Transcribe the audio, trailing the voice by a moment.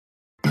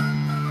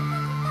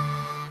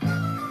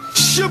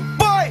your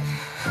boy.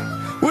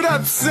 What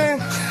up, Sen?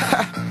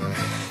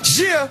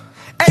 Yeah,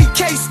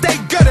 AK stay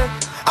gutter.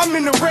 I'm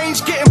in the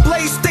range getting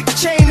blazed, stick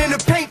chain and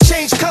the paint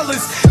change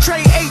colors.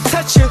 Trey A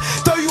toucher,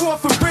 throw you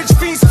off a bridge,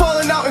 fiends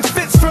falling out in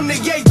fits from the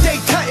yay day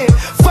cutting.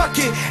 Fuck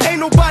it, ain't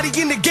nobody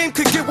in the game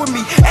could get with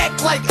me.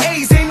 Act like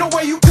A's, ain't no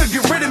way you could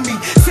get rid of me.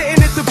 Sitting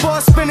at the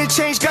bar, spinning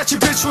change, got your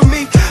bitch with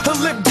me. Her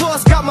lip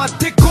gloss got my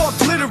dick all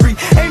glittery.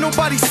 Ain't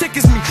nobody sick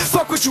as me.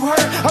 Fuck what you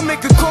heard, I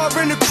make a car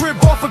in the crib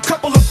off a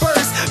couple of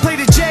birds. Play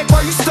the jag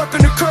while you stuck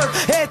on the curb.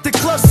 At the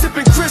club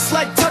sipping Chris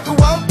like Tucker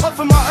while I'm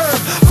puffing my herb.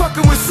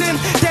 Fucking with Sin,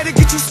 that'll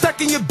get you stuck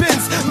in your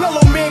bins.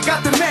 Mellow man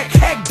got the Mac,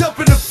 act up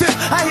in the fifth.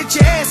 I hit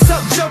your ass up,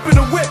 jump in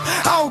the whip.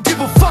 I don't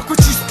give a fuck what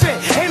you spit.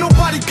 Ain't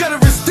nobody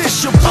gonna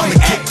resist your boy. I'ma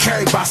get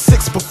carried by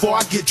 6 before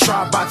I get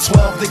tried by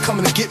 12. They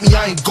coming to get me,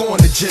 I ain't going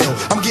to jail.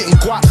 I'm getting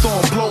guap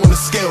throwing, blowing the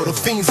scale. The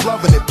fiends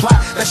loving it. Plot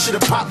that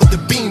shit'll pop with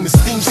the beam and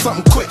steam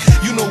something quick.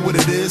 You know what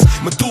it is.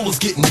 Medulla's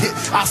getting hit.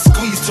 I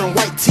squeeze, turn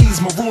white tees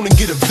maroon and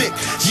get a Vic.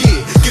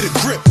 Yeah, get a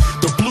grip.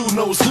 The blue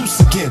nose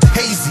loose again.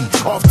 Hazy,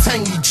 off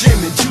tangy gin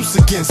and juice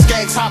again.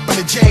 Skags hop in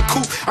the Jag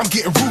coupe, I'm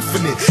getting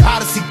roofing it.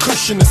 Odyssey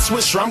cushion and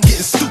swisher, I'm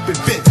getting stupid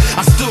bent.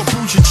 I still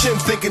bruise your chin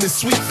thinking it's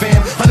sweet, fam.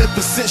 100%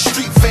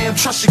 street fam,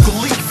 trust your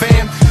colleague,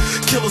 fam.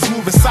 Killers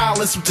moving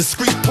silence with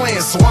discreet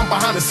plans, so I'm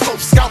behind the scope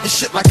scouting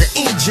shit like an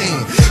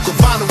engine.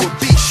 Gravano with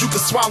beats, you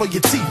can swallow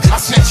your teeth. I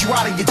snatch you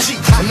out of your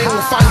Jeep, and they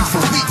won't find you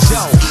for weeks.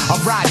 Yo,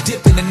 I ride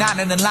dipping and 9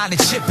 in the line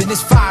and chipping.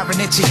 It's firing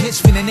at your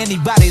henchmen and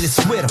anybody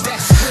that's with them.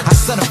 I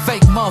son a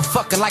fake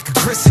motherfucker like a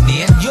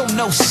christening. You don't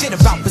know shit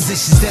about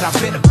positions that I've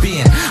been up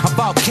in. I'm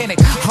volcanic,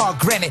 hard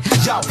granite,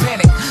 y'all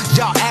panic.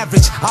 Y'all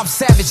average, I'm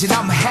savage and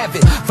I'ma have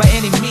it by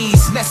any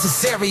means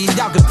necessary. And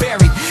y'all get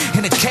buried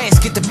in a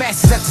casket, the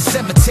masses at the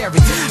cemetery.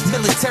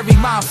 Military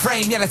mind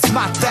frame, yeah that's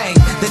my thing.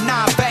 The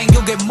 9 bang,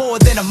 you'll get more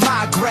than a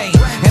migraine.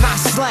 And I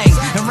slang,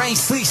 and rain,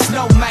 sleet,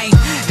 snow, man.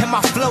 And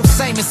my flow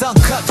same as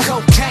uncut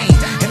cocaine.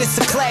 And it's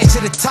a clash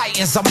of the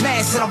titans, I'm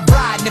mass and I'm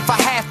riding. If I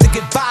have to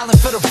get violent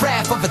for the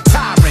wrath of a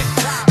tyrant.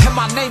 And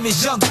my name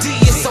is Young D,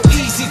 it's so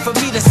easy for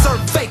me to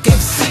serve fake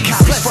MCs.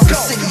 College from the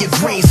city of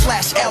Green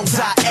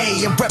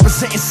 /L.A. And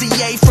representing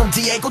CA from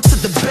Diego to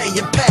the Bay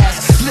and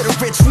Pass.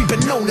 Literates, we've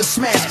been known to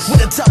smash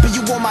with a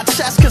W on my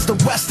chest, cause the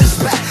West is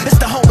back. It's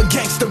the home of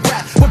gangster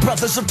rap, where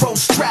brothers are road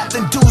strapped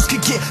and dudes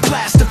can get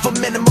blasted for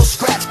minimal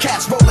scratch.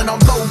 Cats rolling on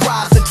low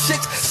rise, the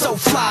chicks so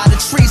fly, the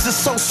trees are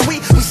so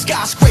sweet, we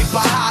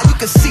skyscraper high. You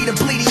can see the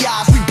bleedy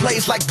eyes, we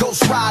blaze like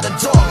Ghost Rider.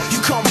 Dog, you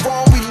come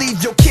wrong, we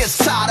leave your kids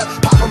tied up.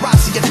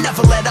 Paparazzi, you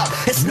never let up,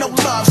 it's no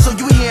love. So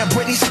you hear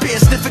Britney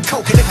Spears sniffing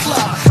coke in the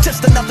club.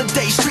 Just another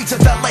day, streets of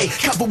LA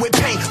covered with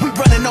paint. We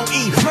running on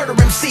E, murder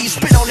MCs,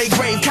 spit on their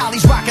grave.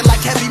 Collies rocking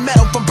like heavy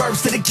metal from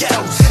burbs to the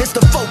ghettos. It's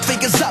the folk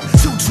fingers up,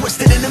 two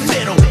twisted in the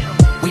middle.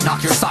 We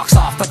knock your socks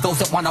off for those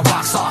that wanna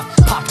rock soft.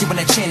 Pop you in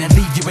the chin and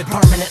leave you with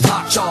permanent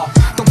lockjaw.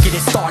 Don't get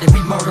it started,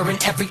 we murdering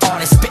every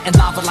artist. Spitting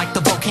lava like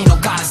the volcano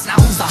goddess.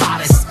 Now who's the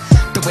hottest?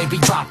 The way we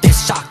drop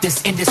this, shock this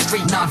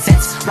industry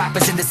nonsense.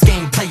 Rappers in this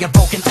game play a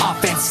broken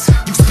offense.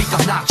 You speak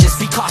obnoxious,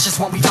 be cautious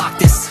when we lock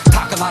this.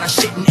 Talk a lot of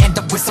shit and end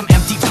up with some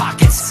empty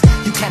pockets.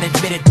 You can't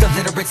admit it, the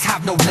literates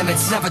have no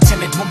limits. Never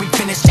timid, when we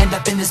finish, end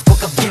up in this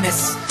book of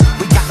Guinness.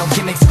 We got no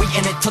gimmicks, we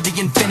in it till the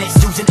infinite.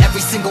 Using every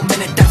single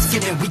minute that's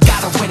given, we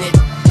gotta win it.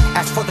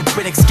 As for the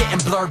critics getting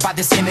blurred by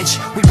this image,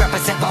 we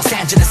represent Los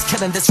Angeles,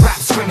 killing this rap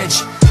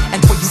scrimmage.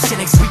 And for you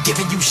cynics, we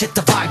giving you shit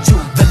to vibe to.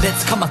 The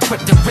lids come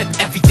equipped to rip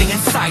everything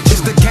inside you.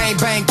 It's the gang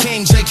bang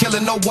king, J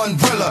killing no one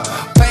driller.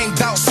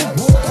 Banged out, so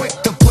quick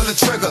to pull a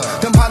trigger.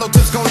 Them hollow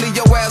tips gon' leave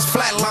your ass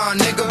flatline,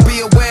 nigga.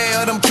 Be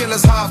aware of them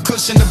killers, half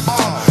cushion the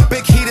bomb.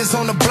 Big heaters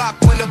on the block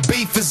when the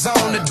beef is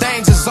on, the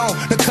danger zone.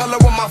 The color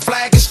of my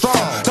flag is strong.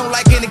 Don't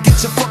like it,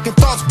 get your fucking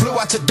thoughts blew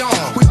out your dome.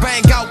 We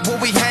bang out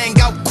when we hang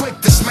out, quick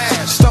to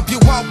smash. Stump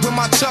you out with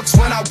my chucks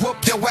when I whoop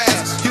your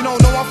ass. You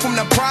don't know I'm from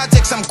the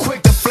projects, I'm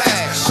quick to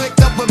flash.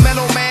 Clicked up with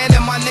Mellow Man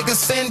and my nigga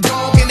Sen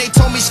Dog, and they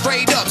told me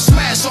straight up,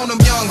 smash on them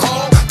young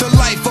ho. The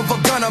life of a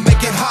gunner,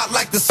 make it hot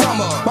like the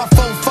summer. My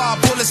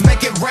 4-5 bullets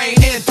make it rain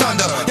and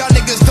thunder. Y'all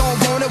niggas don't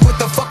want it with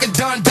the fucking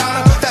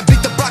Dundana that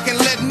beat the block and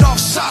letting off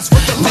shots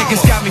with the lumber.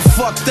 Niggas got me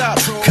fucked up,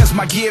 cause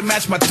my gear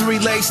match my 3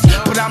 lace.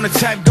 But I'm the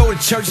type go to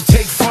church and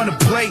take front of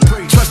plate.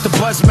 Trust the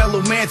buzz,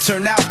 Mellow Man,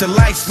 turn out the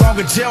lights.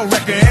 Longer jail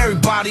record,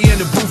 everybody in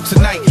the booth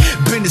tonight.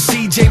 Been to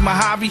CJ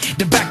Mojave,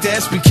 then back to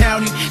SB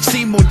County.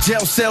 See more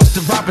jail cells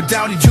than Robert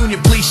Downey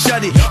Jr., please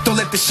shut it. Don't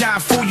let the shine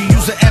fool you,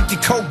 use an empty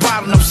Coke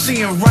bottle and I'm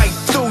seeing right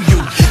through you.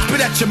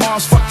 Spit at your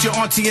moms, fucked your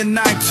auntie and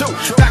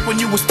 9-2. Back when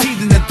you was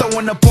teething and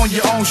throwing up on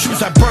your own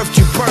shoes, I birthed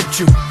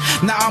you.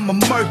 Now I'ma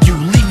murk you,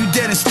 leave you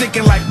dead and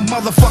stinking like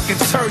motherfucking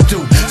turd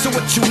do. So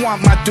what you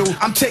want, my dude?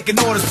 I'm taking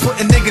orders,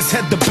 putting niggas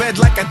head to bed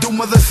like I do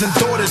mothers and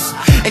daughters.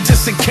 And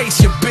just in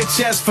case your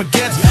bitch ass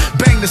forgets,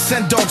 bang the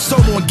Sen Dog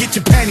solo and get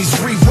your panties